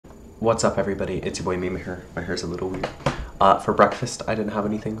What's up, everybody? It's your boy Meme here. My hair's a little weird. For breakfast, I didn't have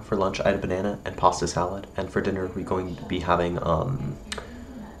anything. For lunch, I had a banana and pasta salad. And for dinner, we're going to be having,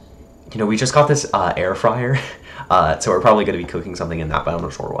 we just got this air fryer, so we're probably going to be cooking something in that, but I'm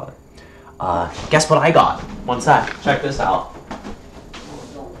not sure what. Guess what I got? One sec. Check this out.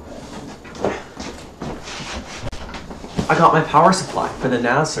 I got my power supply for the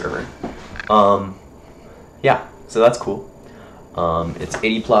NAS server. Yeah, so that's cool. It's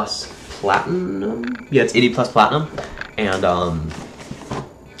 80 plus platinum. Yeah, it's 80 plus platinum, and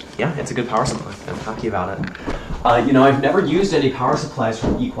yeah, it's a good power supply. I'm happy about it. I've never used any power supplies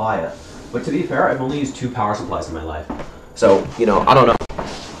from Be Quiet, but to be fair, I've only used 2 power supplies in my life. So, I don't know.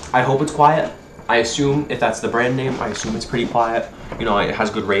 I hope it's quiet. I assume if that's the brand name, I assume it's pretty quiet. It has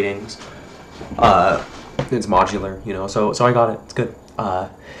good ratings. It's modular, so I got it. It's good.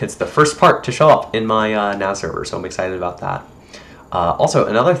 It's the first part to show up in my NAS server, so I'm excited about that. Also,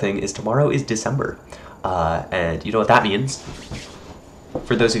 another thing is tomorrow is December, and you know what that means?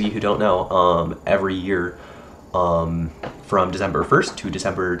 For those of you who don't know, every year from December 1st to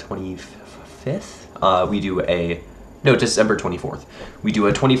December 25th, we do December 24th, we do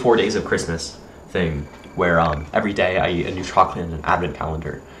a 24 days of Christmas thing where every day I eat a new chocolate and an advent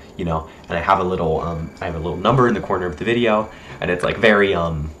calendar, and I have a little number in the corner of the video, and it's like very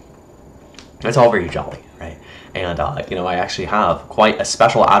it's all very jolly, right? And I actually have quite a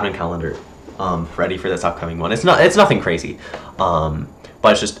special advent calendar ready for this upcoming one. It's nothing crazy, but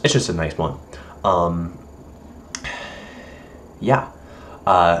it's just a nice one. Yeah.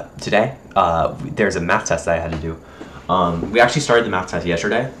 Today there's a math test that I had to do. We actually started the math test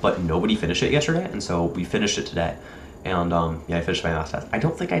yesterday, but nobody finished it yesterday, and so we finished it today. And yeah, I finished my math test. I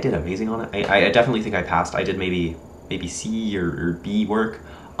don't think I did amazing on it. I definitely think I passed. I did maybe C or B work.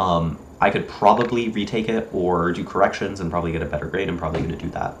 I could probably retake it or do corrections and probably get a better grade. I'm probably going to do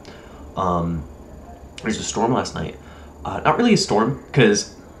that. There's a storm last night. Not really a storm,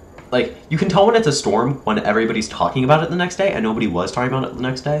 because you can tell when it's a storm when everybody's talking about it the next day, and nobody was talking about it the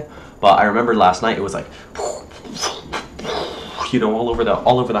next day. But I remember last night it was like, all over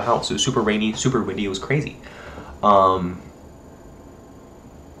the house. It was super rainy, super windy. It was crazy. Yeah,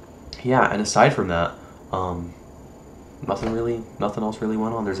 and aside from that, nothing else really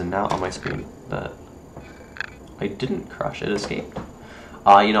went on. There's a gnat on my screen that I didn't crush. It escaped.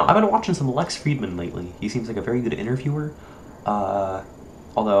 I've been watching some Lex Friedman lately. He seems like a very good interviewer.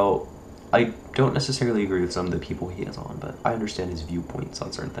 Although I don't necessarily agree with some of the people he has on, but I understand his viewpoints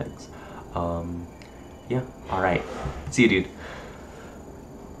on certain things. Yeah. All right. See you, dude.